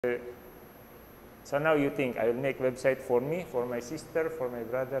So now you think, I will make website for me, for my sister, for my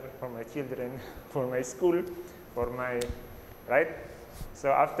brother, for my children, for my school, for my, right? So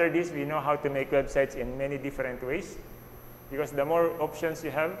after this, we know how to make websites in many different ways, because the more options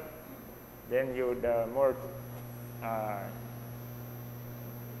you have, then the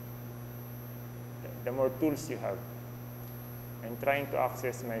more tools you have. I'm trying to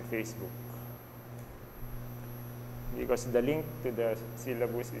access my Facebook, because the link to the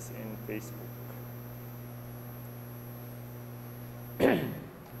syllabus is in Facebook.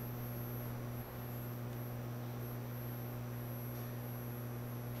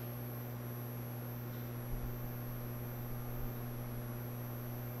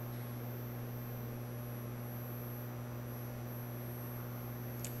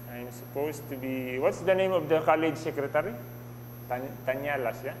 I'm supposed to be, what's the name of the college secretary?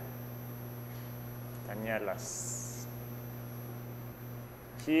 Tanyalas, yeah? Tanyalas.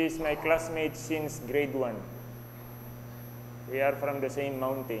 She is my classmate since grade 1. We are from the same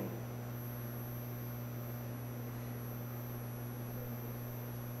mountain.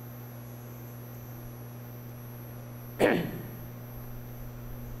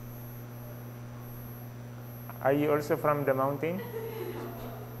 Are you also from the mountain?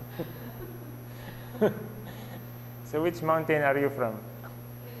 So which mountain are you from?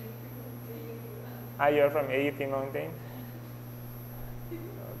 You are from AUP mountain?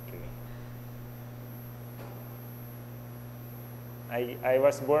 Okay. I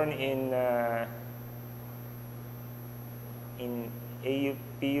was born in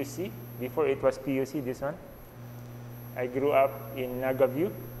PUC, before it was PUC, this one. I grew up in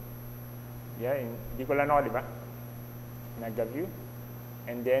Nagaview. Yeah, in Bicolano, diba? Nagaview.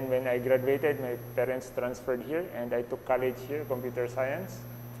 And then when I graduated, my parents transferred here, and I took college here, computer science.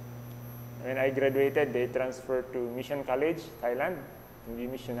 When I graduated, they transferred to Mission College, Thailand, to be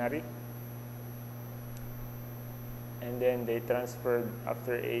missionary. And then they transferred,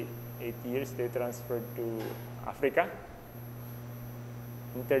 after eight years, they transferred to Africa,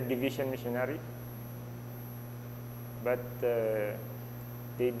 interdivision missionary. But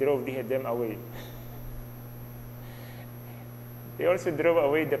they drove them away. They also drove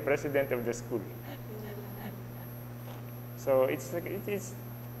away the president of the school. So it is,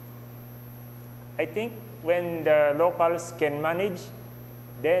 I think when the locals can manage,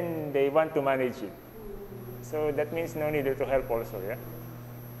 then they want to manage it. So that means no need to help also, yeah?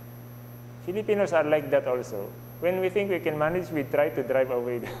 Filipinos are like that also. When we think we can manage, we try to drive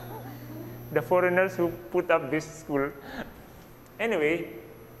away the foreigners who put up this school. Anyway,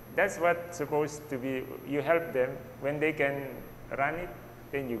 that's what's supposed to be. You help them. When they can run it,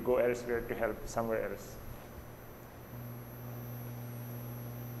 then you go elsewhere to help somewhere else.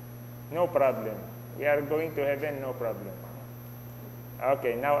 No problem. We are going to heaven, no problem.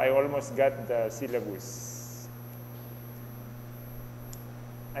 Okay, now I almost got the syllabus.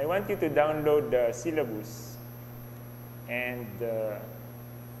 I want you to download the syllabus, and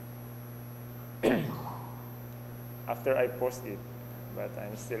after I post it, but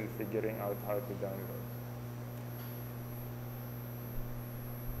I'm still figuring out how to download.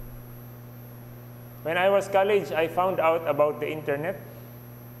 When I was college, I found out about the internet,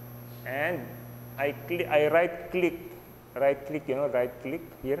 and I right click, you know, right click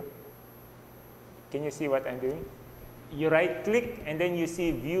here. Can you see what I'm doing? You right click, and then you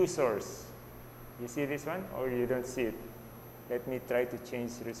see view source. You see this one, or you don't see it? Let me try to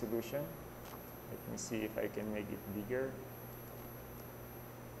change resolution. Let me see if I can make it bigger,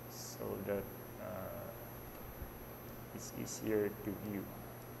 so that it's easier to view.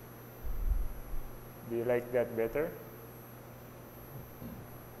 Do you like that better?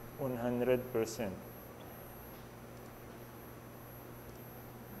 100%.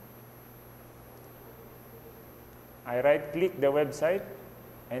 I right click the website,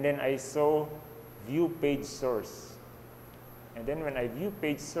 and then I saw view page source. And then when I view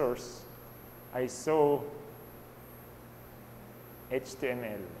page source, I saw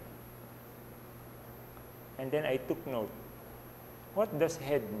HTML. And then I took note. What does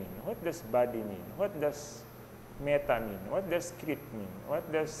head mean? What does body mean? What does meta mean? What does script mean?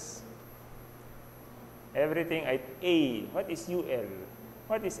 What does everything? A, what is UL?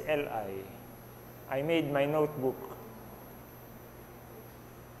 What is LI? I made my notebook.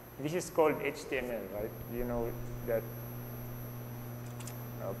 This is called HTML, right? You know that?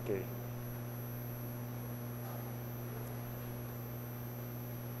 Okay.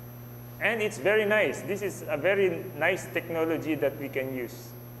 And it's very nice. This is a very nice technology that we can use.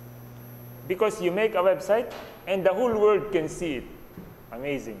 Because you make a website, and the whole world can see it.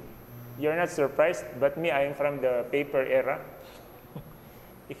 Amazing. You're not surprised, but me, I am from the paper era.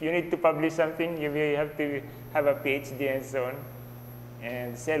 If you need to publish something, you may have to have a PhD and so on,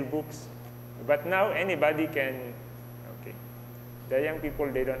 and sell books. But now anybody can, okay. The young people,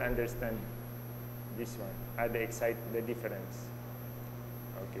 they don't understand this one, the difference.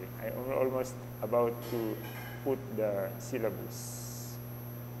 Okay, I'm almost about to put the syllabus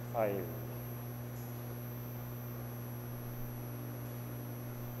file.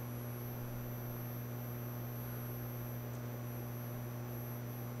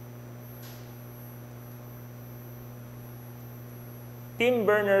 Tim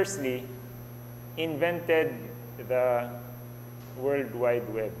Berners-Lee invented the World Wide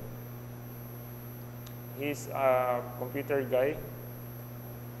Web. He's a computer guy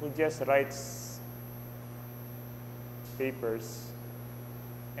who just writes papers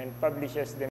and publishes them